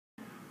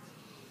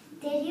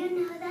Did you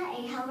know that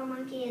a howler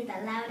monkey is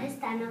the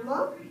loudest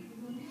animal?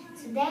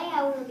 Today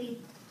I will be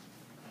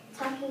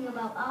talking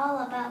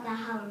all about the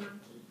howler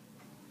monkey.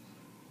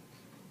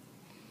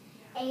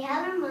 A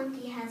howler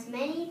monkey has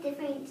many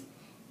different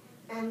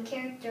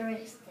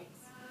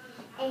characteristics.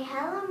 A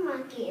howler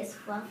monkey is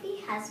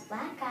fluffy, has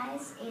black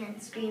eyes, and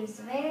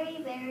screams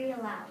very, very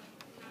loud.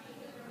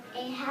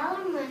 A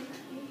howler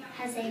monkey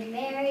has a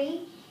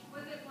very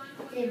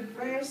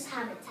diverse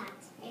habitat.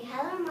 A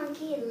howler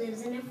monkey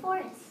lives in a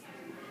forest.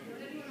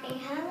 A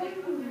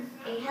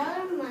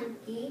howler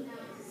monkey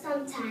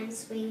sometimes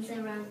swings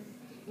around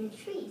in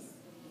trees.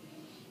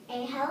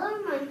 A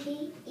howler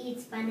monkey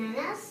eats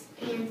bananas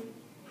and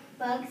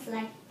bugs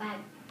like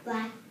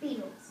black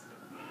beetles.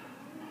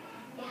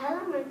 A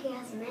howler monkey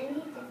has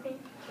many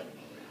different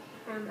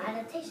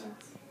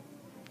adaptations.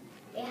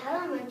 A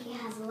howler monkey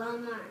has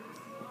long arms.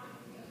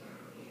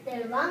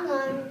 Their long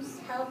arms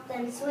help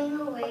them swing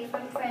away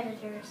from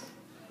predators.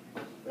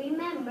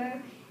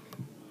 Remember,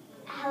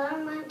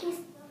 howler monkeys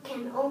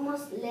can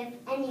almost live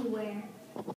anywhere.